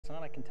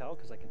I can tell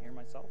because I can hear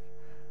myself.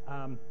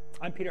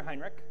 I'm Peter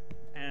Heinrich,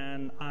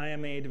 and I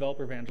am a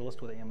developer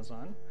evangelist with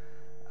Amazon.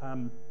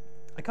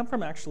 I come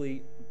from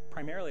actually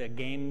primarily a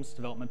games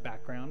development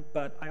background,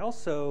 but I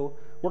also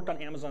worked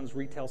on Amazon's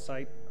retail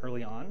site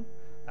early on,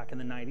 back in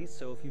the 90s.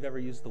 So if you've ever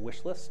used the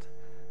wish list,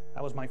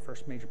 that was my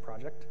first major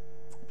project.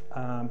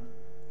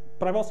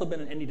 But I've also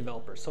been an indie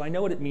developer, so I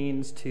know what it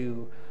means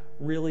to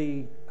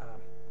really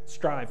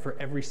strive for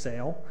every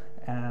sale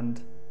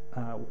and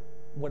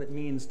what it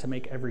means to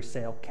make every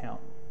sale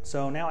count.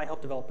 So now I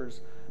help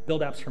developers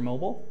build apps for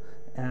mobile,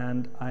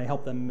 and I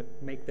help them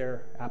make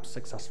their apps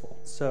successful.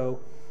 So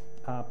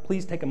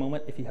please take a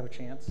moment if you have a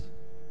chance.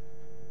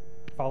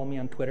 Follow me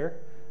on Twitter.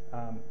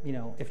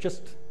 If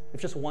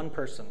just one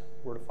person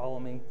were to follow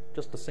me,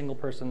 just a single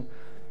person,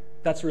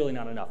 that's really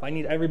not enough. I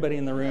need everybody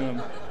in the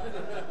room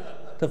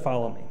to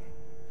follow me.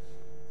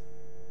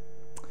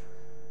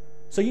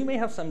 So you may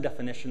have some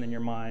definition in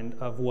your mind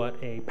of what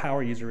a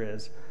power user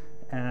is,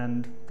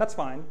 and that's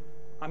fine.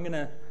 I'm going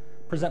to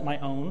present my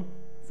own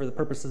for the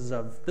purposes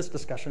of this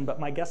discussion, but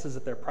my guess is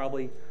that they're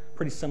probably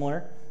pretty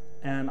similar.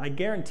 And I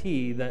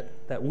guarantee that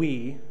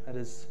we, that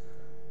is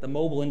the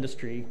mobile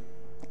industry,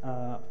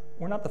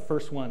 we're not the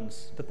first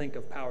ones to think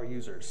of power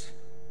users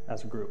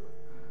as a group.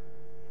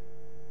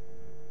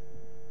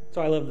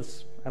 So I love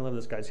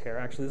this guy's hair.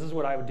 Actually, this is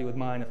what I would do with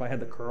mine if I had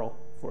the curl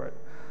for it.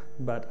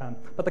 But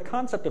the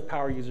concept of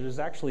power users is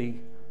actually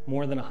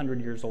more than 100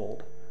 years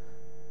old.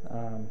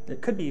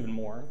 It could be even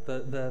more.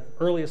 The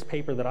earliest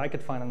paper that I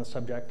could find on the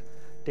subject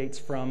dates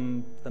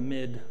from the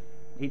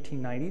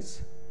mid-1890s,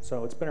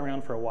 so it's been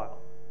around for a while.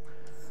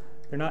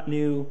 They're not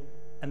new,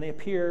 and they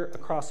appear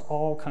across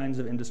all kinds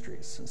of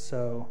industries.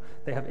 So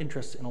they have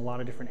interests in a lot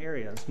of different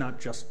areas, not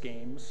just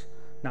games,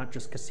 not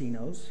just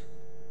casinos.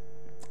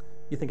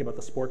 You think about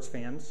the sports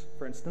fans,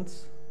 for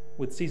instance,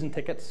 with season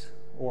tickets,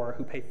 or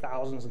who pay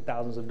thousands and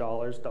thousands of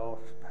dollars,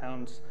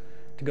 pounds,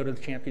 to go to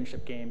the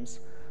championship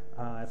games.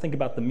 Think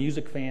about the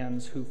music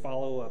fans who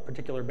follow a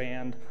particular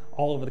band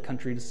all over the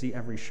country to see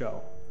every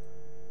show.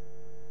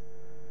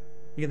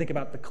 You can think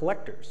about the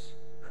collectors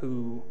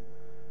who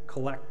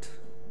collect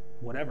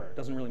whatever, it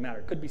doesn't really matter.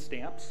 It could be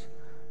stamps,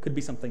 could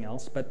be something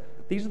else, but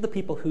these are the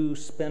people who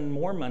spend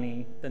more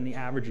money than the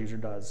average user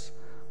does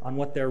on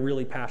what they're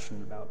really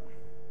passionate about.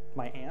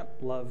 My aunt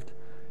loved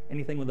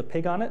anything with a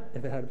pig on it.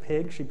 If it had a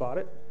pig, she bought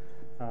it.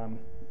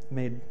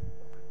 Made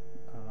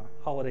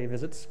holiday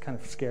visits kind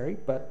of scary,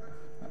 but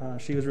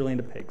she was really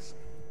into pigs.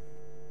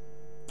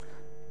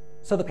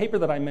 So the paper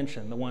that I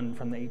mentioned, the one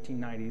from the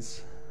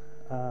 1890s,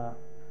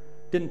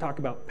 didn't talk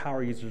about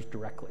power users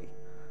directly.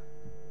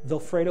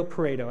 Vilfredo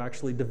Pareto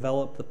actually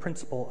developed the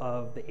principle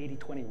of the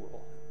 80-20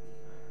 rule.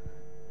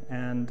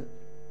 And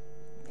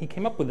he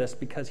came up with this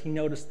because he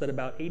noticed that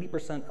about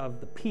 80% of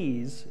the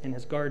peas in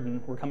his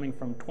garden were coming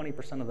from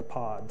 20% of the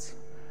pods,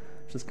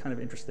 which is kind of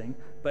interesting.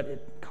 But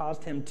it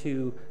caused him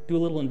to do a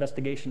little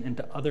investigation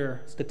into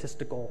other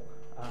statistical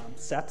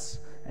sets,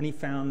 and he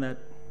found that,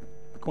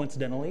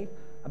 coincidentally,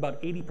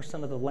 about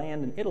 80% of the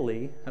land in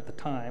Italy at the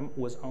time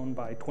was owned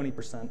by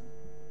 20%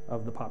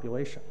 of the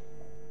population.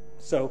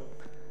 So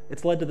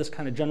it's led to this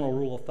kind of general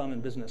rule of thumb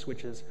in business,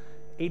 which is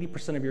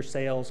 80% of your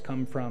sales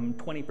come from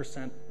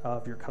 20%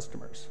 of your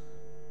customers.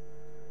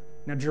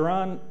 Now,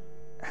 Geron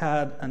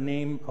had a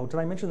name. Oh, did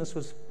I mention this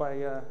was by?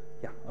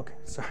 Yeah, okay,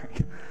 sorry.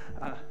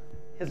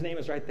 His name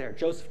is right there,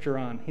 Joseph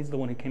Geron. He's the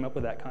one who came up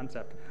with that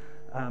concept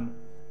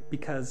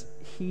because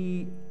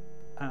he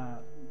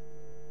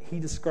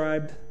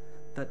described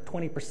that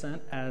 20%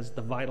 as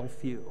the vital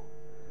few.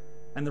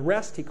 And the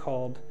rest he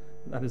called,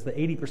 that is the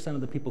 80%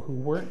 of the people who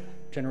weren't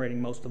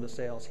generating most of the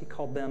sales, he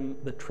called them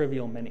the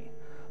trivial many.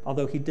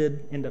 Although he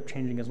did end up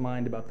changing his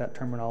mind about that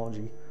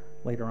terminology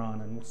later on,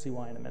 and we'll see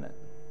why in a minute.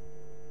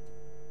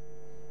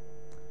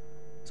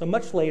 So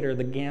much later,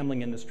 the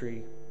gambling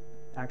industry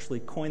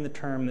actually coined the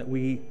term that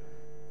we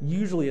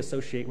usually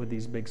associate with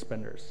these big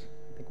spenders.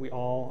 I think we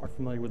all are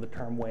familiar with the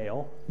term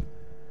whale.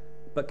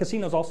 But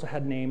casinos also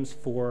had names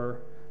for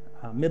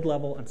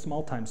mid-level and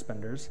small-time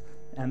spenders,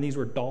 and these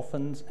were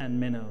dolphins and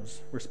minnows,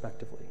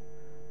 respectively.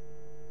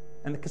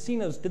 And the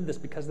casinos did this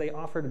because they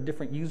offered a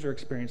different user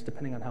experience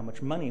depending on how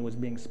much money was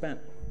being spent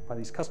by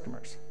these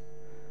customers.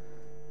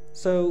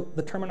 So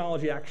the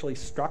terminology actually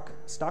stuck,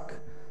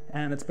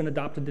 and it's been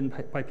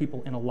adopted by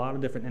people in a lot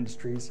of different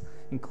industries,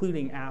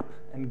 including app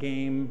and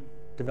game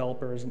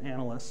developers and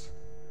analysts.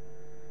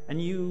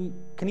 And you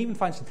can even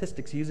find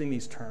statistics using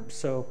these terms.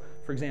 So,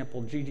 for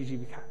example,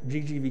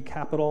 GGV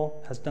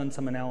Capital has done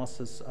some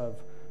analysis of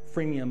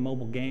freemium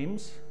mobile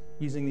games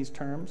using these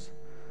terms.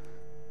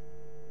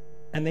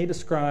 And they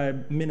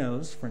describe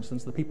minnows, for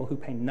instance, the people who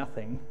pay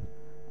nothing,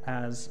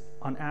 as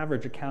on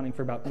average accounting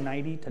for about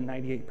 90 to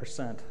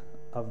 98%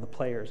 of the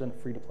players in a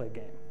free-to-play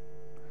game.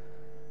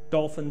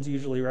 Dolphins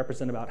usually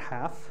represent about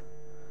half,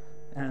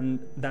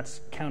 and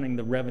that's counting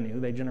the revenue.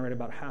 They generate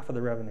about half of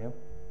the revenue,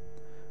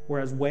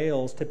 whereas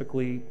whales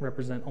typically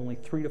represent only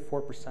 3 to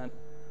 4%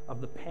 of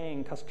the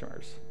paying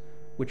customers,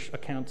 which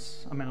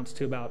amounts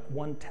to about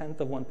 1/10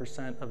 of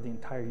 1% of the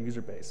entire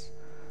user base.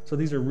 So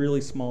these are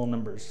really small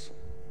numbers.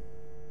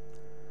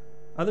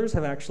 Others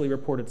have actually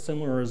reported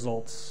similar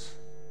results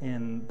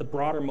in the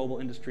broader mobile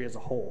industry as a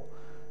whole.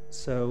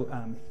 So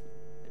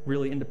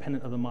really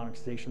independent of the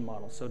monetization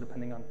model. So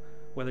depending on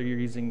whether you're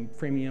using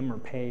freemium or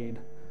paid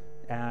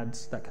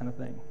ads, that kind of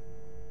thing.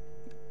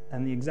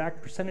 And the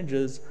exact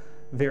percentages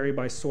vary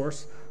by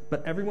source,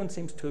 but everyone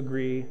seems to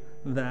agree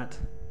that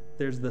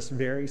there's this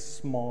very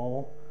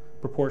small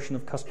proportion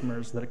of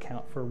customers that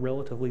account for a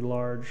relatively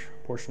large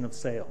portion of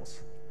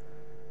sales.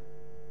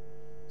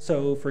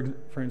 So,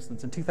 for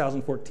instance, in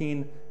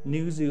 2014,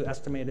 Newzoo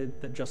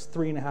estimated that just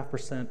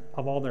 3.5%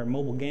 of all their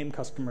mobile game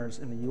customers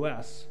in the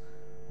US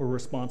were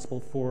responsible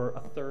for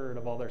 1/3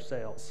 of all their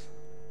sales.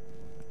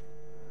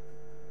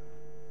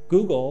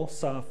 Google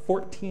saw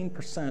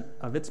 14%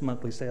 of its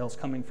monthly sales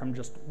coming from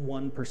just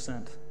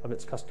 1% of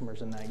its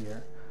customers in that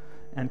year.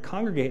 And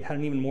Congregate had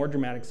an even more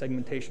dramatic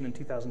segmentation in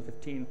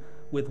 2015,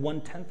 with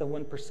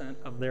 0.1%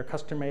 of their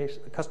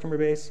customer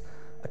base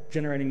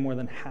generating more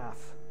than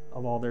half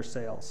of all their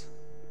sales.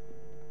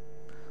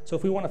 So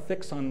if we want to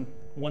fix on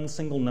one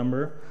single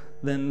number,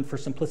 then for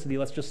simplicity,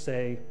 let's just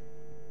say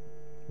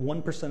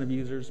 1% of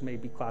users may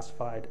be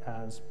classified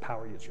as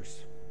power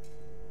users.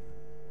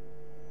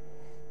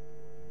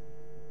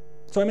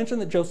 So I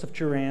mentioned that Joseph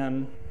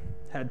Juran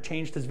had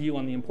changed his view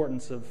on the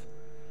importance of,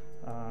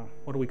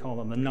 what do we call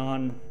them, the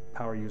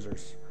non-power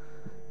users.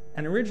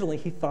 And originally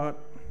he thought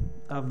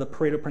of the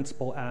Pareto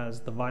principle as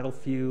the vital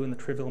few and the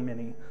trivial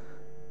many.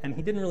 And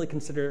he didn't really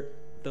consider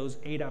those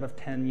 8 out of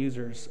 10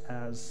 users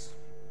as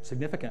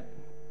significant.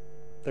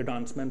 They're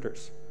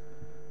non-spenders.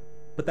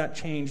 But that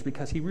changed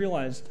because he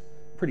realized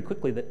pretty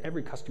quickly that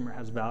every customer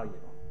has value.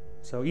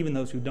 So even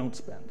those who don't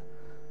spend.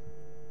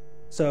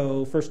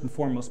 So first and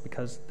foremost,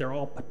 because they're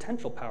all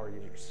potential power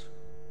users,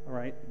 all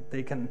right?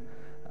 They can,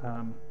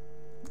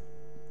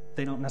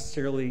 they don't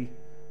necessarily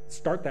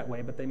start that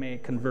way, but they may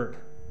convert.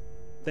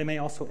 They may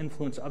also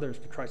influence others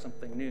to try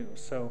something new.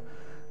 So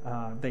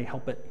they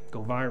help it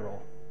go viral,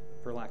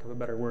 for lack of a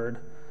better word,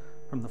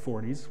 from the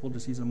 40s. We'll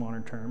just use a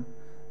modern term.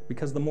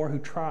 Because the more who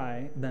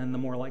try, then the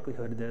more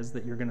likelihood it is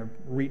that you're going to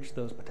reach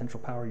those potential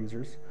power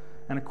users.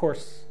 And of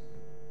course,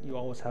 you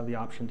always have the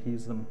option to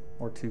use them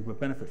or to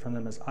benefit from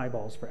them as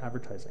eyeballs for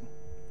advertising.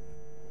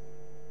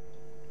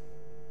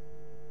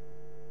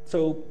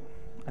 So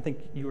I think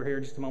you were here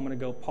just a moment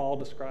ago. Paul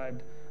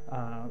described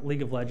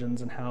League of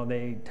Legends and how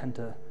they tend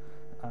to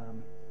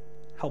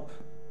help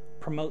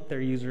promote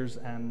their users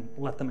and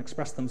let them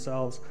express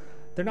themselves.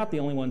 They're not the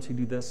only ones who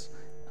do this.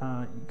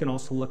 You can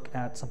also look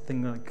at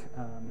something like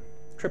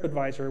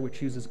TripAdvisor,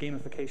 which uses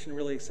gamification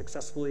really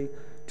successfully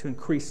to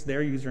increase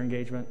their user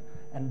engagement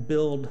and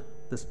build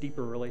this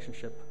deeper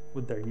relationship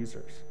with their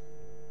users.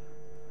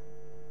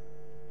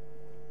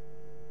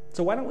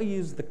 So why don't we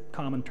use the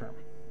common term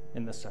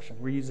in this session?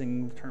 We're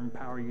using the term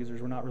power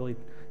users. We're not really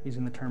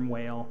using the term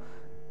whale.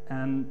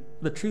 And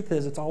the truth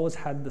is, it's always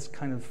had this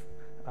kind of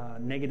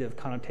negative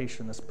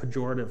connotation, this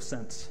pejorative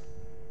sense.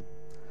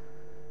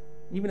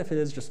 Even if it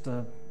is just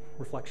a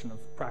reflection of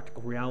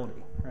practical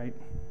reality, right?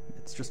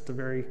 It's just a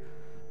very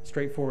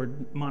straightforward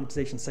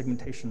monetization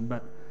segmentation.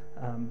 But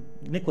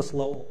Nicholas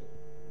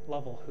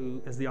Lovell,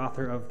 who is the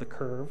author of The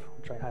Curve,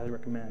 which I highly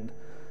recommend,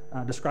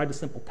 described a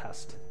simple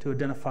test to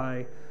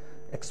identify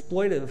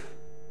exploitive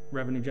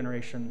revenue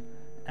generation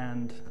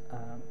and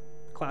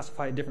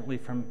classify it differently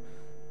from,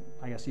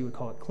 I guess you would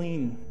call it,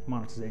 clean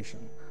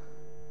monetization.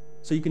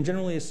 So you can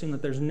generally assume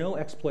that there's no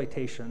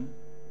exploitation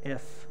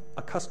if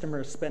a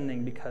customer is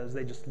spending because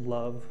they just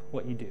love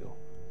what you do.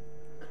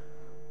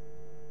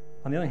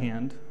 On the other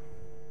hand,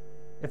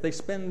 if they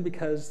spend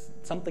because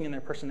something in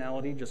their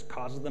personality just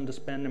causes them to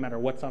spend no matter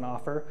what's on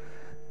offer,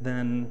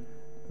 then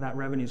that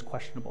revenue is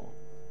questionable.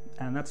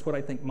 And that's what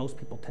I think most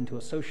people tend to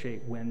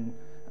associate when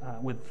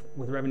with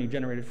revenue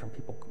generated from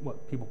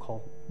what people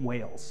call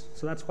whales.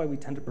 So that's why we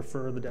tend to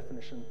prefer the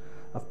definition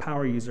of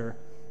power user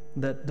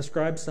that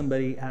describes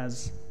somebody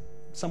as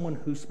someone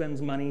who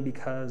spends money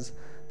because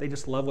they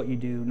just love what you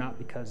do, not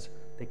because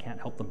they can't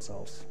help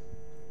themselves.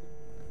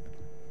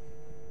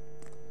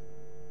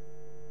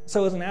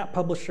 So as an app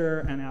publisher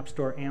and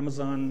Appstore,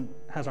 Amazon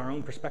has our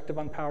own perspective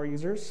on power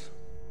users.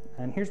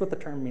 And here's what the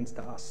term means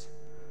to us.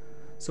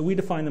 So we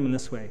define them in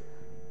this way.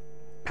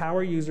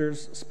 Power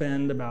users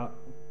spend about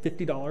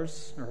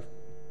 $50 or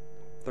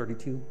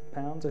 32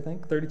 pounds, I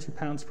think, 32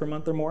 pounds per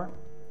month or more.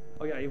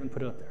 Oh yeah, I even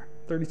put it up there,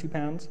 32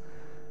 pounds.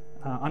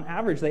 On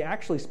average, they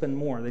actually spend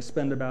more. They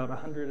spend about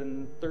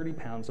 130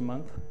 pounds a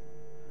month.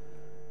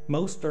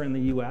 Most are in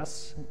the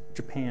US,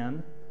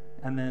 Japan,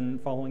 and then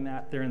following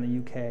that, they're in the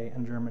UK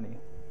and Germany.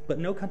 But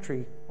no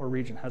country or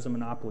region has a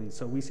monopoly,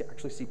 so we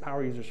actually see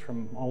power users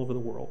from all over the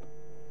world.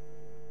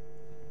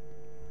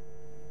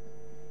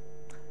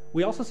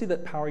 We also see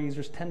that power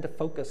users tend to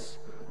focus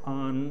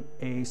on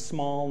a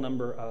small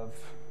number of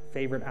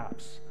favorite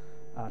apps.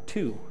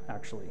 2,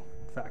 actually.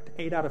 In fact,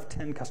 8 out of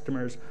 10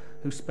 customers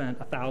who spent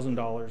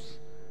 $1,000,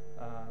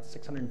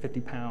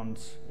 650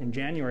 pounds in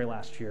January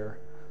last year,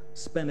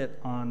 spent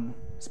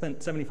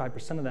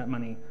 75% of that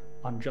money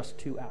on just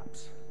 2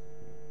 apps.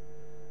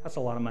 That's a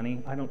lot of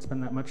money. I don't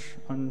spend that much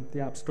on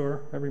the App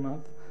Store every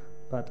month.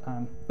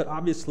 But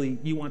obviously,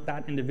 you want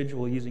that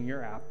individual using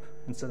your app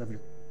instead of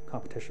your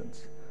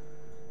competition's.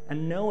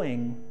 And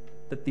knowing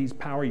that these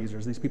power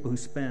users, these people who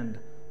spend,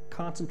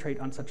 concentrate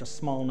on such a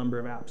small number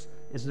of apps,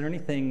 is there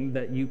anything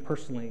that you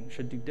personally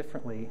should do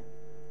differently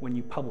when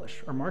you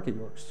publish or market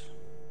yours?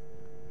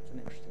 It's an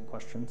interesting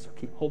question, so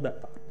hold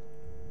that thought.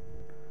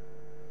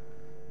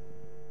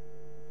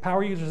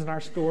 Power users in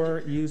our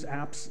store use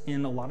apps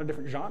in a lot of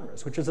different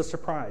genres, which is a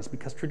surprise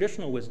because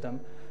traditional wisdom,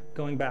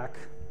 going back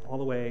all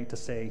the way to,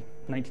 say,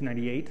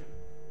 1998,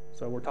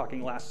 so we're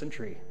talking last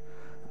century,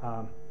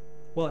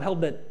 well, it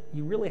held that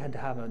you really had to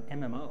have an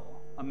MMO,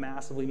 a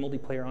massively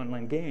multiplayer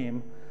online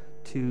game,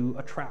 to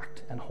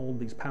attract and hold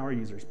these power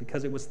users,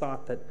 because it was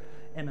thought that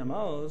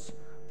MMOs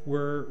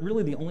were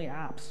really the only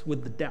apps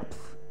with the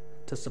depth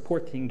to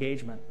support the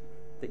engagement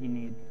that you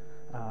need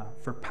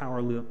for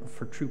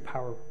true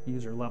power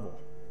user level.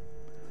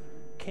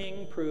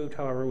 King proved,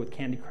 however, with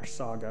Candy Crush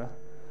Saga,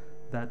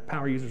 that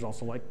power users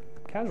also like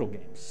casual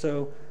games.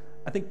 So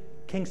I think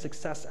King's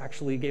success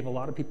actually gave a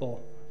lot of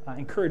people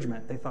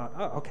encouragement. They thought,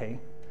 oh, okay,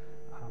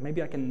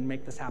 maybe I can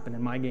make this happen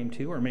in my game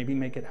too, or maybe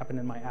make it happen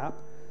in my app.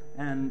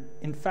 And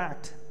in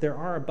fact, there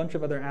are a bunch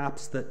of other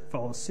apps that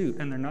follow suit,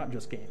 and they're not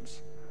just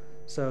games.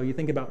 So you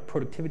think about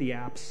productivity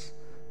apps,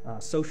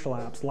 social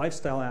apps,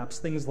 lifestyle apps,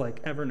 things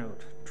like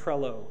Evernote,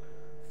 Trello,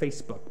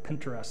 Facebook,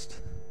 Pinterest.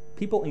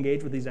 People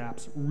engage with these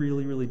apps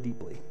really, really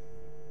deeply.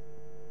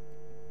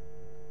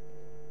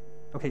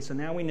 Okay, so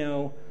now we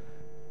know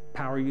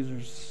power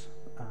users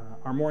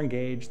are more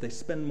engaged. They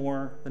spend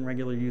more than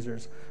regular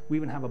users. We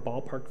even have a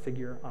ballpark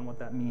figure on what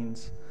that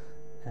means.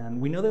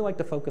 And we know they like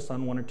to focus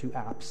on one or two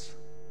apps,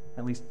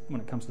 at least when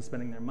it comes to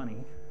spending their money.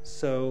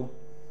 So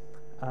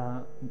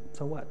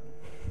what?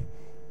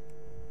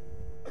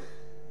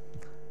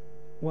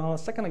 Well, a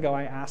second ago,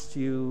 I asked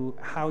you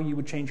how you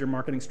would change your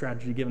marketing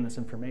strategy given this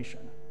information.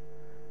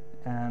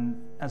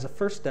 And as a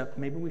first step,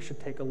 maybe we should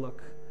take a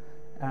look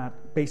at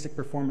basic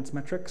performance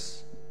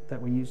metrics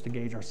that we use to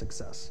gauge our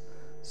success.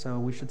 So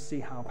we should see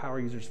how power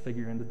users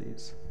figure into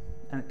these.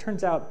 And it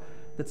turns out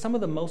that some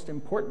of the most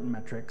important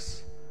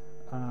metrics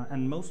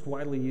and most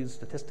widely used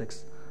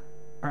statistics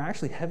are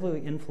actually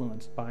heavily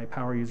influenced by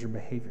power user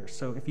behavior.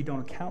 So if you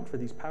don't account for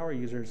these power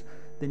users,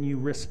 then you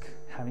risk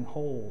having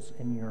holes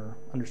in your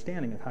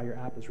understanding of how your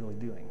app is really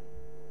doing.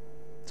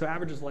 So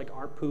averages like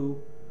ARPU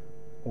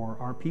or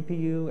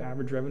RPPU,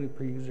 average revenue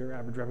per user,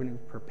 average revenue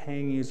per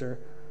paying user,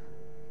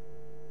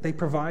 they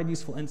provide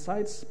useful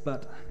insights,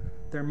 but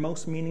they're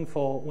most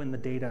meaningful when the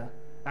data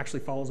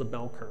actually follows a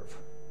bell curve.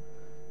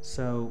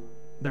 So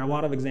there are a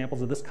lot of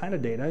examples of this kind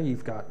of data.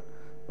 You've got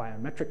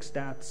biometric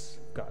stats,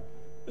 you've got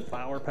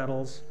flower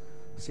petals,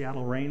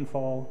 Seattle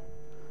rainfall,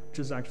 which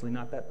is actually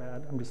not that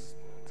bad, I'm just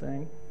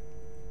saying.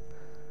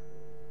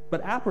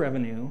 But app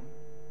revenue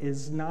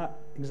is not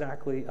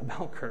exactly a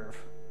bell curve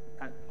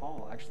at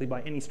all, actually,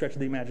 by any stretch of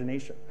the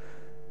imagination.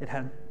 It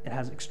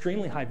has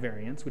extremely high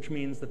variance, which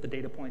means that the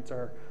data points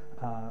are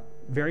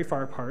very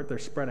far apart, they're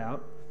spread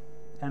out,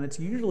 and it's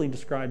usually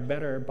described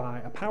better by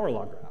a power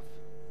law graph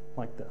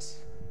like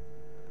this.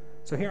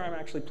 So here I'm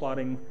actually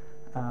plotting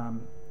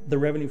the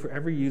revenue for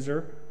every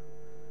user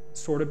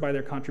sorted by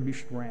their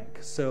contribution rank.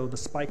 So the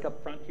spike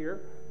up front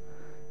here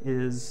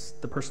is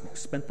the person who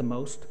spent the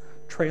most,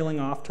 trailing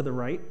off to the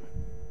right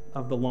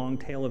of the long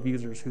tail of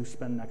users who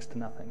spend next to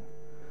nothing.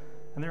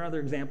 And there are other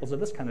examples of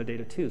this kind of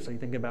data too. So you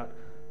think about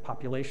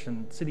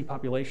population, city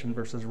population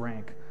versus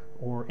rank,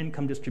 or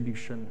income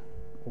distribution,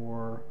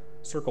 or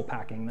circle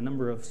packing, the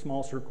number of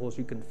small circles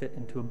you can fit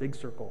into a big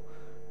circle.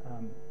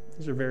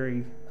 These are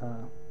very,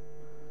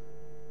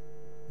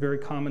 very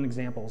common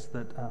examples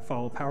that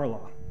follow power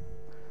law.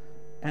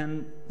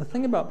 And the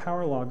thing about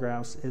power law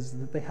graphs is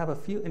that they have a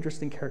few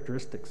interesting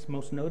characteristics.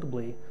 Most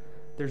notably,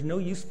 there's no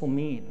useful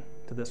mean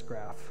to this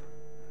graph.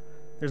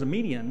 There's a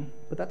median,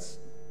 but that's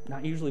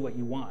not usually what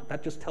you want.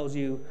 That just tells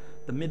you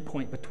the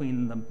midpoint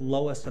between the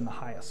lowest and the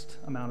highest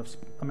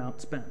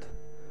amount spent.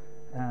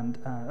 And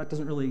that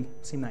doesn't really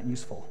seem that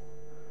useful.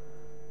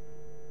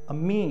 A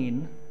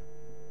mean,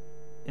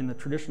 in the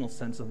traditional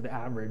sense of the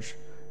average,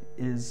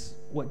 is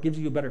what gives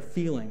you a better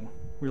feeling,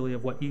 really,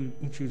 of what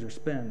each user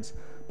spends.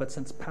 But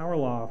since power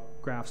law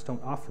graphs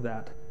don't offer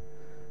that,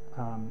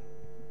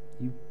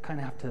 you kind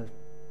of have to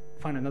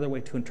find another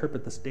way to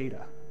interpret this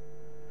data.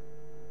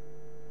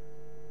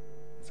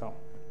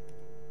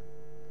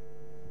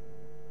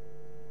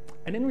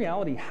 And in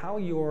reality, how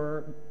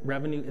your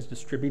revenue is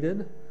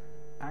distributed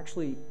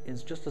actually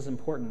is just as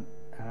important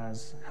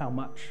as how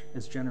much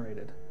is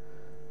generated.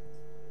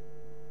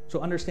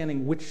 So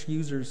understanding which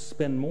users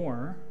spend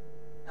more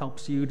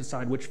helps you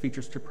decide which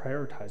features to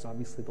prioritize,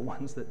 obviously the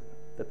ones that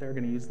they're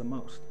going to use the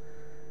most.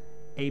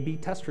 A/B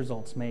test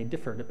results may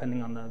differ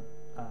depending on the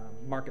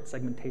market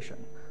segmentation.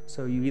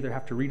 So you either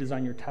have to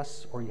redesign your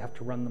tests or you have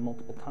to run them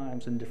multiple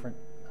times in different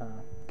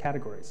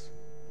categories.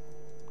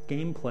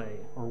 Gameplay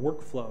or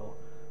workflow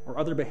or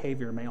other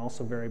behavior may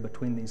also vary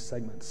between these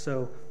segments.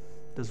 So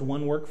does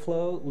one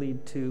workflow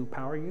lead to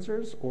power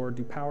users, or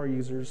do power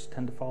users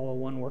tend to follow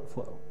one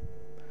workflow?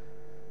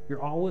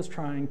 You're always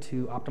trying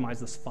to optimize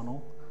this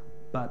funnel,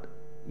 but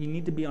you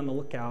need to be on the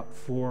lookout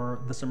for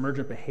this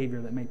emergent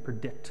behavior that may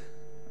predict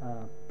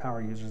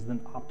power users, then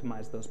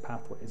optimize those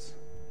pathways.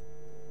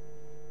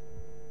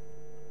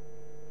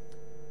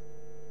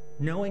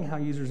 Knowing how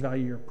users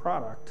value your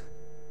product,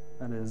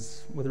 that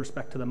is, with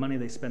respect to the money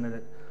they spend in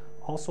it,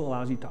 also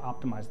allows you to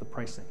optimize the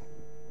pricing.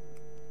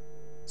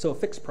 So a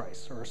fixed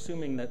price, or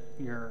assuming that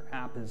your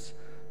app is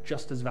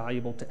just as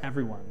valuable to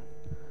everyone,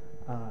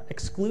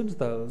 excludes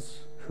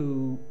those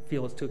who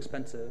feel it's too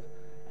expensive,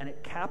 and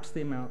it caps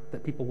the amount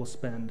that people will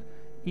spend,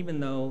 even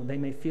though they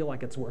may feel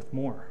like it's worth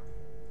more.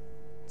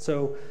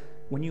 So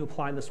when you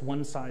apply this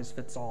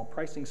one-size-fits-all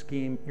pricing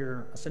scheme,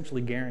 you're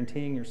essentially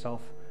guaranteeing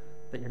yourself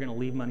that you're going to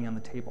leave money on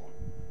the table.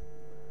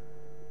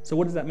 So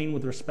what does that mean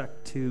with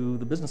respect to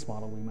the business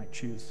model we might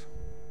choose?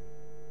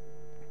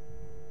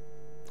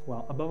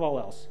 Well, above all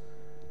else,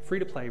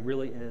 free-to-play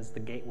really is the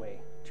gateway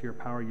to your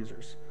power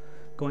users.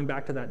 Going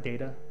back to that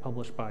data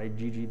published by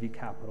GGV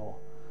Capital,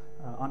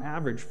 on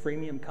average,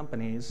 freemium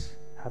companies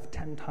have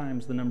 10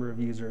 times the number of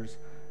users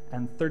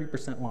and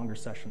 30% longer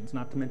sessions,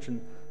 not to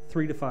mention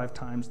 3 to 5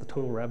 times the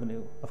total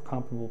revenue of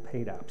comparable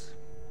paid apps.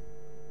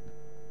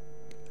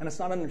 And it's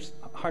not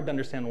hard to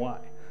understand why.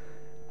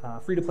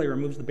 Free-to-play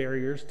removes the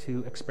barriers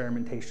to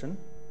experimentation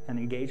and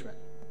engagement.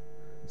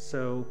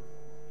 So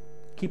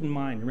keep in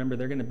mind, remember,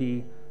 they're going to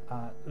be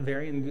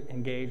very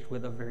engaged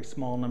with a very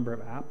small number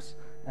of apps,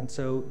 and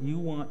so you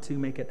want to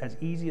make it as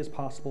easy as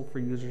possible for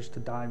users to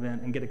dive in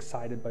and get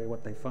excited by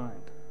what they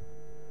find.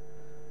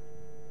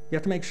 You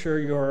have to make sure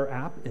your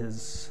app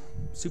is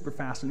super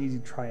fast and easy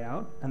to try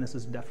out, and this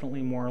is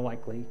definitely more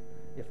likely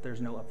if there's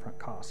no upfront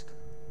cost.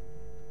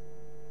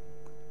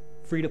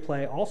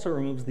 Free-to-play also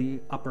removes the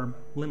upper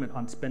limit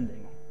on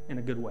spending in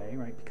a good way,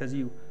 right? Because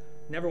you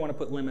never want to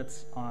put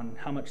limits on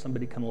how much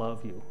somebody can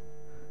love you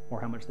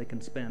or how much they can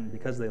spend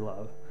because they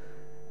love.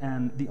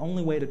 And the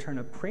only way to turn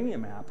a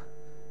premium app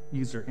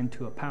user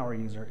into a power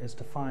user is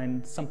to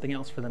find something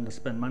else for them to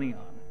spend money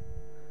on.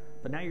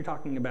 But now you're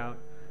talking about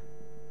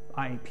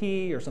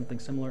IAP or something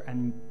similar,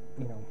 and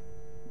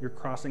you're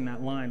crossing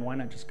that line. Why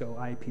not just go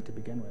IAP to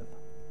begin with?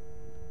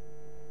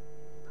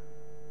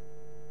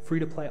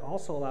 Free-to-play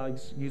also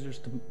allows users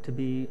to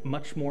be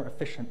much more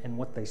efficient in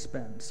what they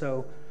spend.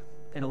 So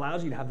it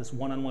allows you to have this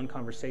one-on-one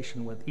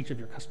conversation with each of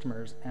your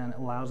customers, and it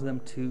allows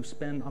them to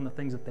spend on the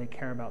things that they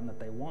care about and that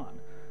they want.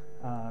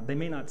 They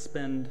may not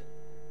spend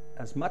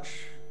as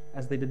much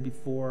as they did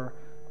before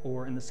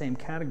or in the same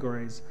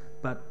categories,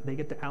 but they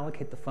get to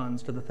allocate the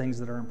funds to the things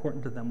that are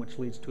important to them, which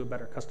leads to a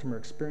better customer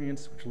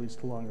experience, which leads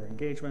to longer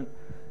engagement,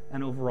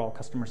 and overall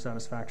customer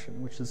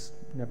satisfaction, which is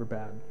never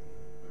bad.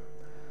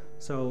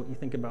 So you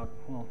think about,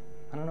 well,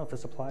 I don't know if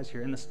this applies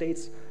here. In the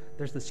States,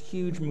 there's this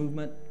huge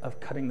movement of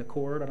cutting the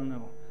cord. I don't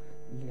know.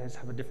 You guys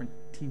have a different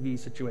TV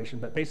situation,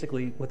 but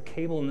basically with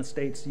cable in the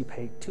States, you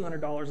pay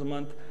 $200 a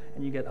month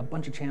and you get a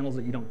bunch of channels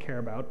that you don't care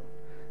about.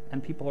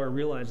 And people are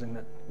realizing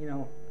that,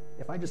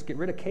 if I just get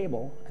rid of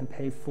cable and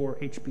pay for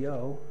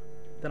HBO,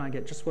 then I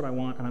get just what I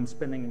want and I'm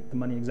spending the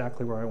money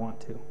exactly where I want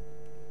to.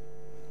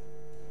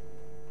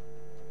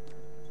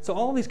 So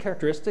all of these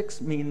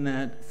characteristics mean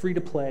that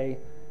free-to-play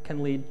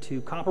can lead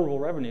to comparable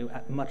revenue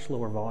at much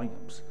lower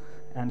volumes.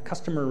 And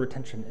customer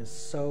retention is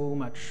so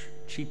much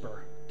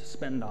cheaper to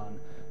spend on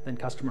than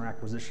customer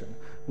acquisition,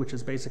 which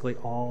is basically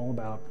all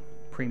about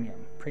premium.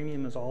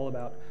 Premium is all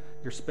about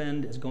your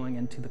spend is going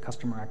into the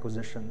customer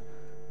acquisition.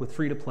 With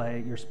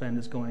free-to-play, your spend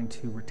is going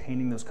to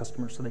retaining those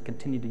customers so they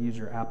continue to use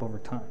your app over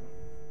time.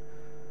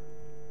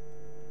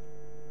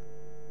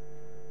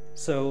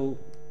 So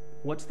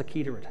what's the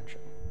key to retention?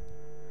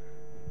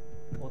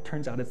 Well, it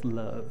turns out it's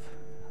love.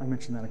 I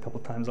mentioned that a couple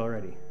times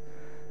already.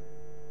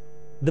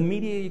 The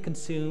media you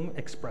consume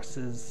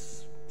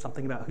expresses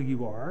something about who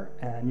you are,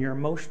 and your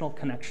emotional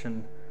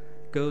connection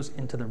goes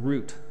into the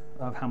root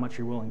of how much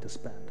you're willing to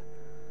spend.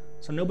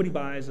 So nobody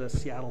buys a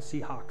Seattle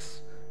Seahawks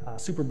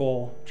Super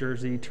Bowl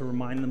jersey to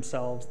remind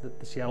themselves that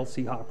the Seattle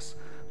Seahawks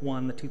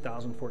won the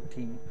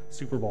 2014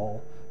 Super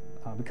Bowl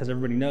because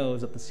everybody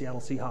knows that the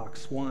Seattle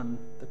Seahawks won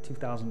the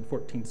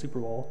 2014 Super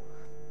Bowl.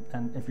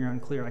 And if you're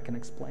unclear, I can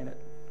explain it.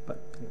 But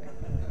anyway.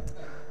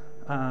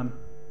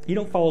 You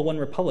don't follow One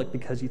Republic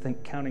because you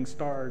think Counting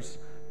Stars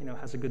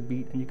has a good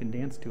beat and you can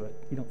dance to it.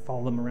 You don't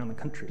follow them around the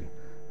country.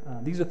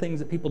 These are things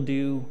that people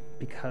do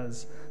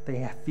because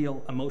they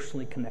feel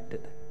emotionally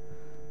connected.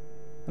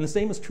 And the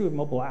same is true of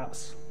mobile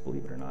apps,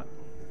 believe it or not.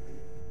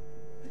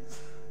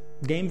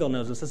 Gameville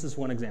knows this. This is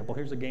one example.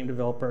 Here's a game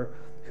developer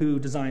who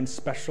designs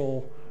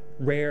special,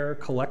 rare,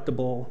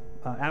 collectible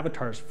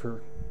avatars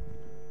for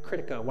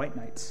Critica White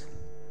Knights.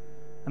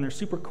 And they're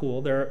super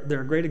cool. They're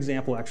a great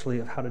example, actually,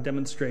 of how to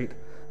demonstrate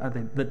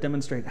that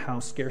demonstrate how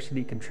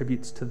scarcity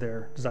contributes to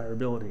their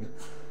desirability.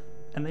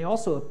 And they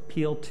also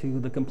appeal to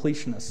the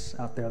completionists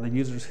out there, the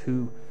users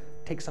who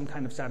take some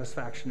kind of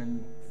satisfaction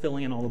in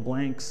filling in all the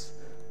blanks,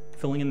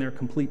 filling in their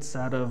complete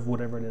set of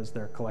whatever it is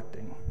they're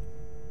collecting.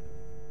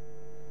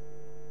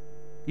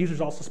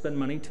 Users also spend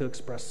money to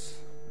express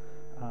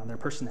their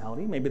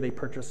personality. Maybe they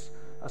purchase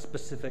a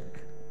specific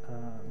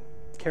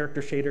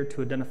character shader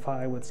to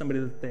identify with somebody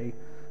that they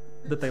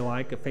that they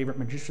like, a favorite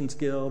magician's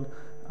guild.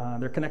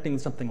 They're connecting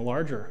with something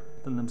larger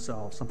than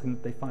themselves, something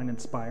that they find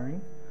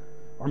inspiring.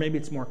 Or maybe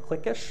it's more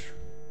cliquish,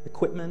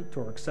 equipment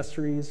or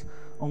accessories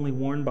only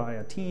worn by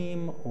a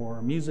team,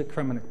 or music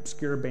from an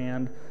obscure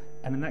band,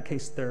 and in that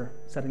case, they're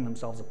setting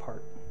themselves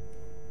apart.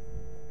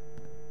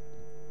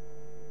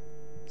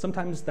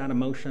 Sometimes that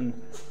emotion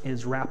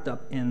is wrapped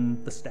up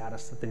in the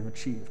status that they've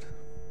achieved.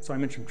 So I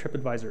mentioned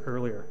TripAdvisor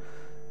earlier.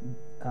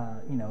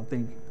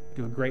 They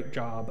do a great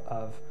job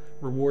of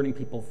rewarding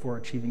people for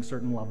achieving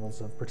certain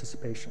levels of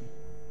participation.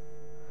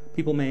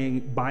 People may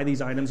buy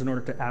these items in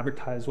order to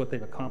advertise what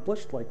they've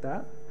accomplished, like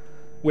that,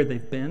 where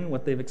they've been,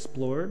 what they've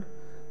explored.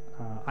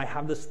 I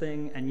have this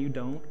thing and you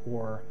don't,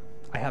 or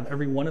I have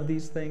every one of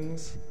these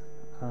things,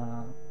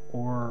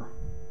 or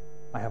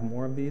I have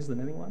more of these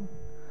than anyone.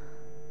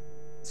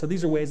 So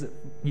these are ways that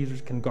users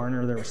can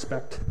garner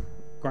respect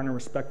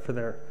for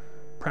their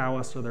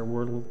prowess or their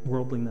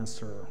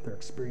worldliness or their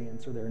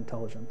experience or their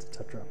intelligence,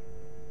 etc.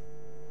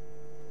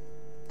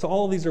 So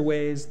all of these are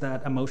ways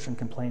that emotion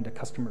can play into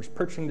customers'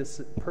 purchasing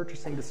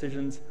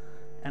decisions,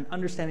 and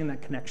understanding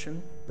that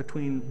connection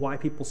between why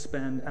people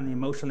spend and the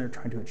emotion they're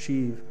trying to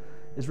achieve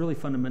is really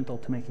fundamental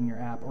to making your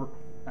app, or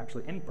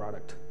actually any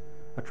product,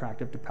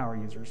 attractive to power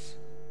users.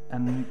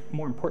 And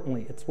more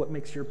importantly, it's what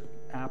makes your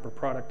app or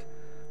product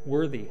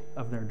worthy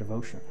of their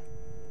devotion.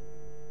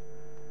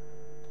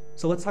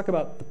 So let's talk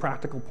about the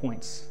practical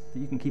points that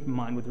you can keep in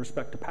mind with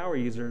respect to power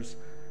users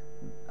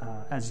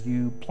as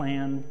you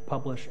plan,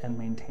 publish, and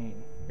maintain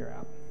your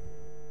app.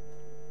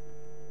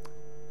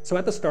 So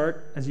at the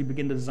start, as you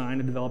begin to design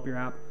and develop your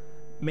app,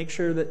 make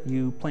sure that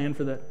you plan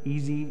for that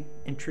easy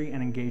entry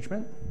and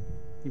engagement.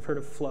 You've heard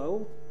of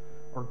flow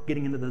or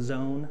getting into the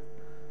zone.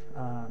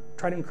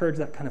 Try to encourage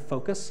that kind of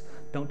focus.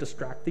 Don't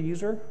distract the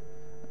user.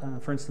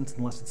 For instance,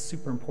 unless it's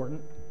super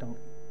important, don't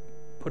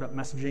put up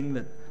messaging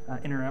that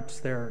interrupts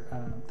their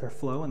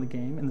flow in the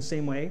game. In the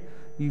same way,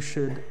 you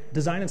should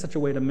design in such a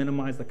way to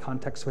minimize the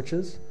context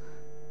switches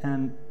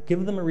and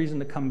give them a reason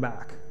to come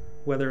back,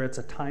 whether it's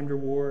a timed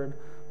reward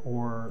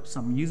or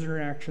some user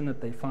interaction that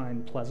they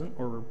find pleasant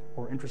or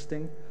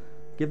interesting.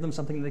 Give them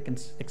something they can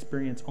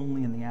experience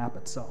only in the app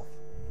itself.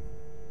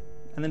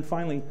 And then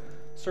finally,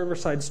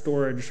 server-side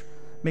storage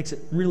makes it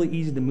really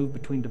easy to move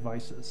between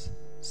devices.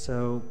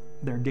 So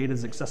their data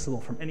is accessible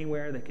from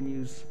anywhere. They can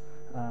use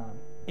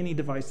any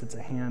device that's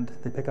at hand.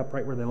 They pick up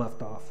right where they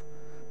left off.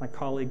 My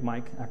colleague,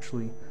 Mike,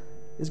 actually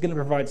is going to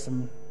provide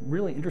some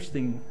really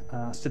interesting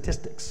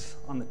statistics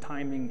on the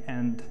timing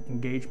and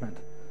engagement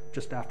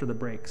just after the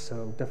break,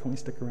 so definitely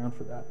stick around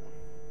for that.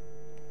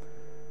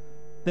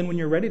 Then when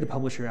you're ready to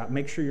publish your app,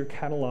 make sure your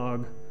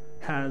catalog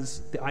has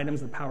the items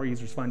that power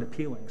users find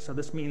appealing. So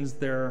this means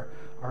there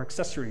are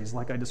accessories,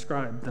 like I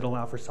described, that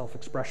allow for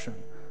self-expression,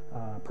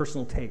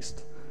 personal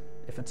taste.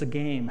 If it's a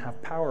game, have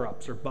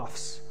power-ups or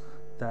buffs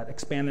that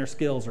expand their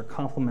skills or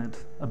complement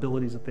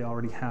abilities that they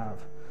already have.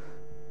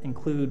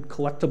 Include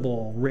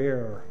collectible,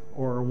 rare,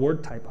 or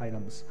reward-type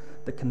items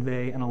that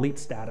convey an elite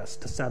status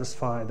to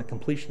satisfy the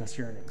completionist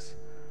yearnings.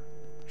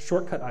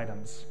 Shortcut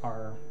items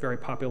are very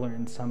popular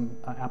in some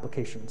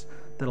applications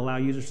that allow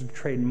users to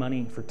trade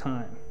money for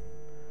time.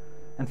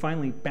 And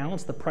finally,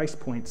 balance the price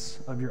points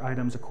of your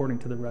items according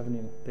to the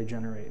revenue they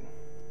generate.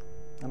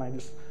 And I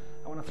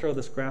want to throw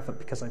this graph up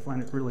because I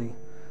find it really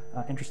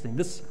interesting.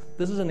 This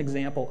is an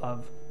example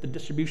of the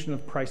distribution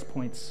of price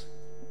points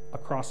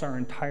across our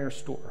entire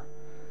store.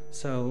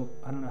 So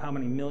I don't know how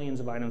many millions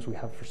of items we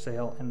have for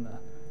sale in the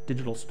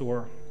digital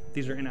store.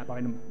 These are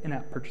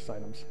in-app purchase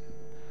items.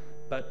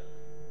 But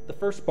the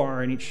first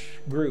bar in each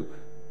group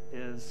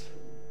is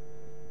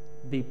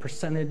the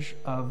percentage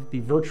of the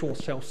virtual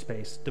shelf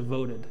space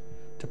devoted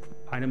to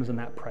items in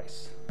that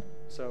price.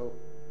 So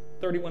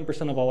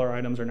 31% of all our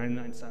items are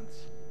 99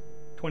 cents.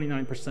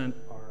 29%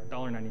 are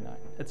 $1.99,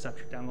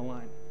 etc. down the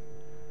line.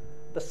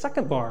 The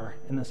second bar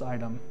in this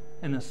item,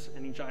 in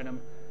each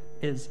item,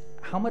 is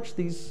how much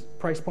these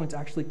price points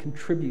actually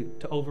contribute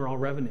to overall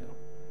revenue.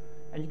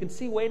 And you can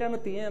see way down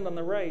at the end on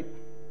the right,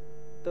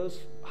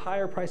 those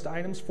higher priced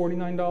items,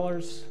 $49,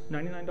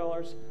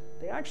 $99,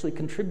 they actually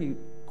contribute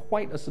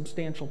quite a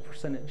substantial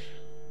percentage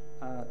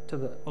to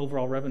the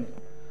overall revenue.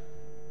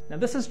 Now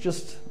this is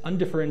just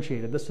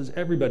undifferentiated. This is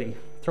everybody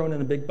thrown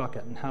in a big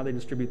bucket and how they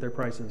distribute their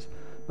prices.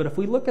 But if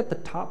we look at the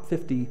top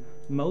 50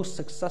 most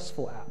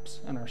successful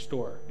apps in our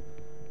store,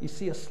 you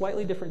see a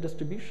slightly different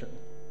distribution,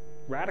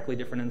 radically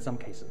different in some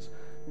cases.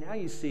 Now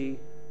you see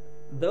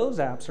those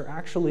apps are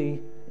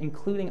actually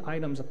including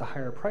items at the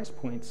higher price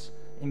points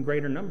in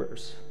greater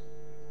numbers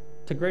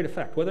to great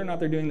effect, whether or not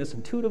they're doing this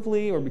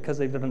intuitively or because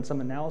they've done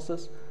some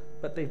analysis,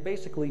 but they've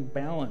basically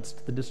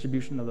balanced the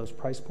distribution of those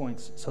price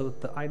points so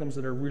that the items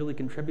that are really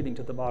contributing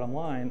to the bottom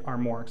line are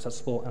more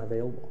accessible and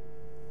available.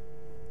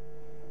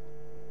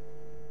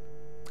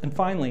 And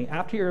finally,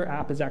 after your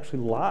app is actually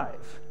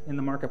live in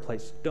the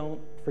marketplace, don't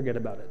forget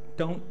about it.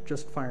 Don't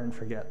just fire and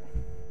forget.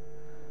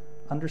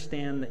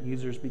 Understand that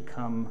users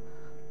become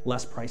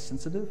less price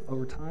sensitive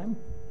over time,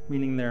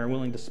 meaning they're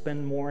willing to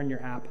spend more in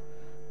your app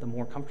the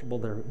more comfortable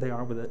they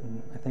are with it.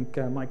 And I think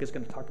Mike is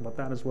going to talk about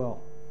that as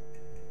well.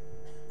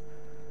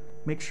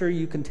 Make sure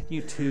you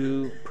continue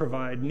to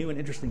provide new and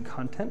interesting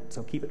content,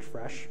 so keep it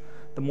fresh.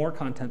 The more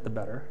content, the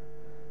better.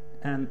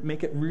 And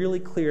make it really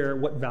clear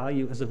what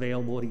value is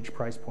available at each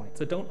price point.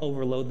 So don't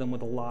overload them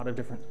with a lot of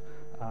different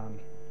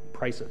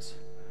prices.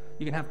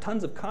 You can have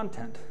tons of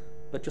content,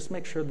 but just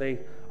make sure they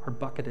are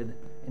bucketed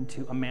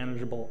into a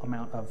manageable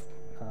amount of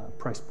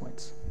price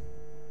points.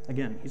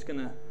 Again, he's going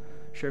to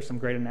share some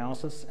great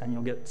analysis, and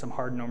you'll get some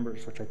hard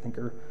numbers, which I think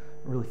are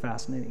really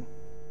fascinating.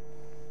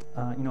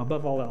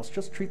 Above all else,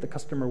 just treat the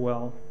customer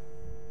well.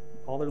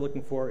 All they're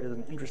looking for is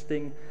an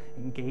interesting,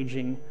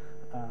 engaging,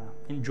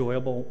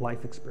 enjoyable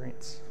life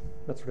experience.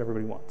 That's what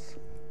everybody wants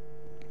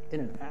in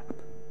an app.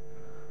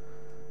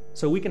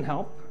 So we can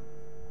help.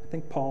 I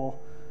think Paul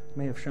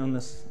may have shown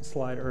this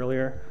slide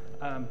earlier,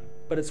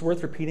 but it's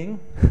worth repeating.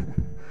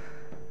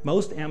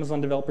 Most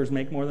Amazon developers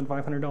make more than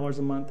 $500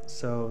 a month,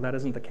 so that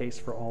isn't the case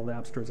for all the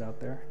app stores out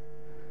there.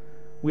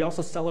 We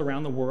also sell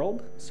around the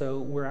world, so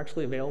we're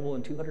actually available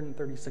in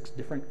 236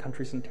 different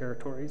countries and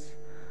territories,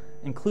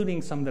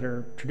 including some that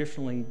are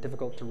traditionally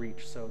difficult to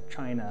reach, so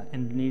China,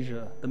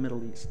 Indonesia, the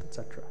Middle East,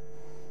 etc.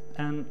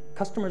 And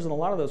customers in a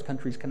lot of those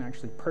countries can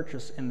actually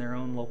purchase in their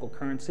own local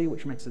currency,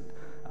 which makes it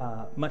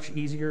much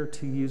easier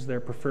to use their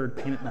preferred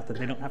payment method.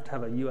 They don't have to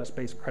have a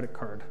US-based credit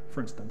card,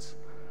 for instance.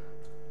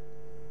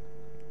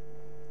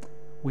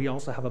 We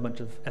also have a bunch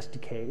of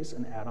SDKs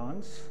and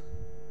add-ons,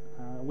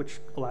 which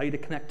allow you to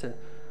connect to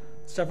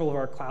several of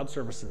our cloud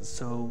services.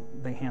 So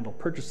they handle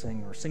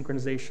purchasing or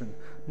synchronization,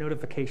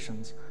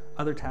 notifications,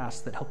 other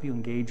tasks that help you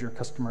engage your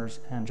customers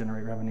and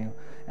generate revenue.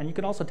 And you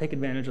can also take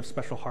advantage of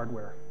special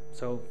hardware.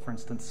 So, for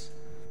instance,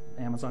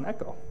 Amazon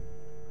Echo.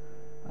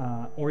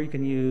 Or you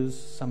can use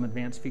some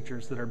advanced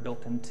features that are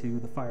built into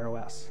the Fire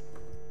OS.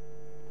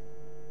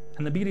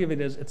 And the beauty of it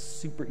is it's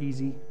super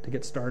easy to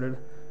get started.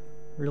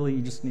 Really,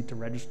 you just need to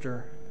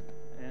register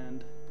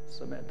and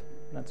submit.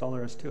 That's all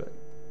there is to it.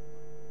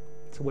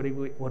 So what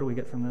do we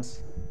get from this?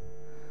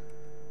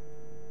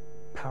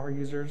 Power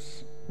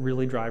users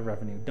really drive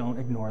revenue. Don't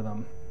ignore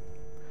them.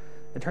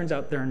 It turns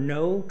out there are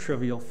no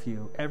trivial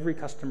few. Every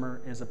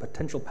customer is a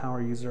potential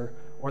power user,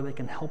 or they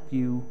can help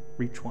you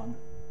reach one.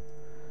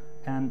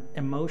 And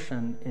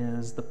emotion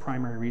is the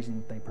primary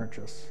reason they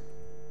purchase.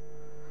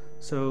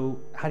 So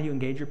how do you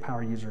engage your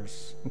power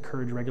users?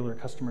 Encourage regular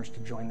customers to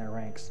join their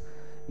ranks.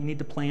 You need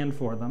to plan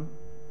for them.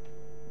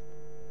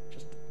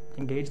 Just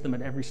engage them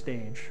at every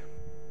stage.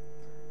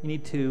 You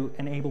need to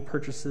enable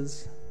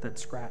purchases that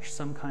scratch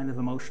some kind of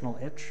emotional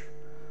itch.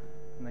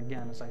 And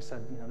again, as I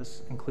said,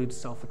 this includes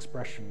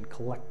self-expression,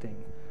 collecting,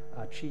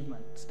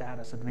 achievement,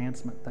 status,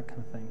 advancement, that kind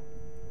of thing.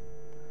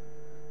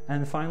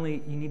 And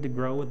finally, you need to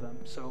grow with them.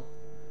 So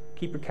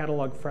keep your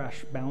catalog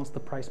fresh, balance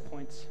the price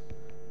points,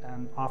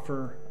 and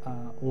offer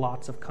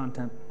lots of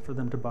content for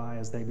them to buy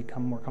as they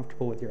become more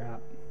comfortable with your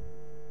app.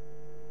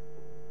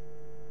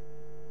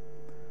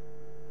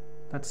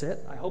 That's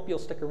it. I hope you'll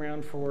stick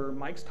around for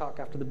Mike's talk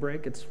after the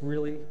break. It's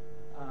really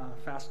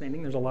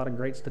fascinating. There's a lot of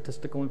great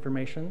statistical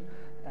information.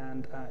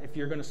 And if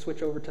you're going to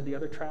switch over to the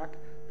other track,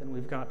 then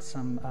we've got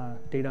some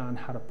data on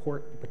how to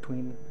port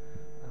between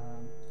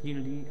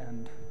Unity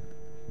and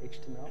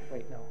HTML.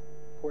 Wait, no.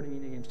 Porting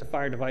Unity games to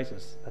Fire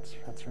devices.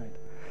 That's right.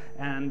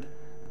 And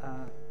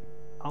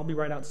I'll be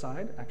right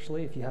outside,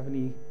 actually, if you have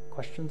any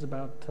questions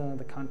about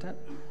the content.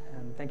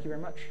 And thank you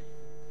very much.